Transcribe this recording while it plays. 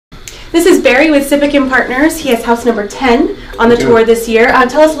This is Barry with Sippican Partners. He has house number 10 on the tour this year.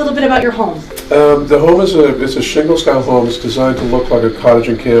 Tell us a little bit about your home. The home is a shingle-style home. It's designed to look like a cottage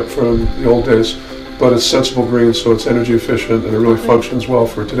and camp from the old days, but it's sensible green, so it's energy efficient, and it really functions well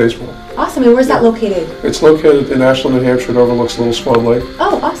for today's world. Awesome. And where's that located? It's located in Ashland, New Hampshire. It overlooks Little Swan Lake.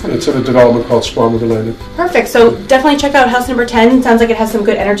 Oh, awesome. It's in a development called Swan River Landing. Perfect. So definitely check out house number 10. Sounds like it has some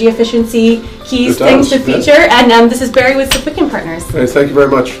good energy efficiency keys, things to feature. And this is Barry with Sippican Partners. Hey, thank you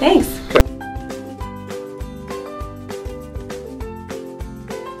very much. Thanks.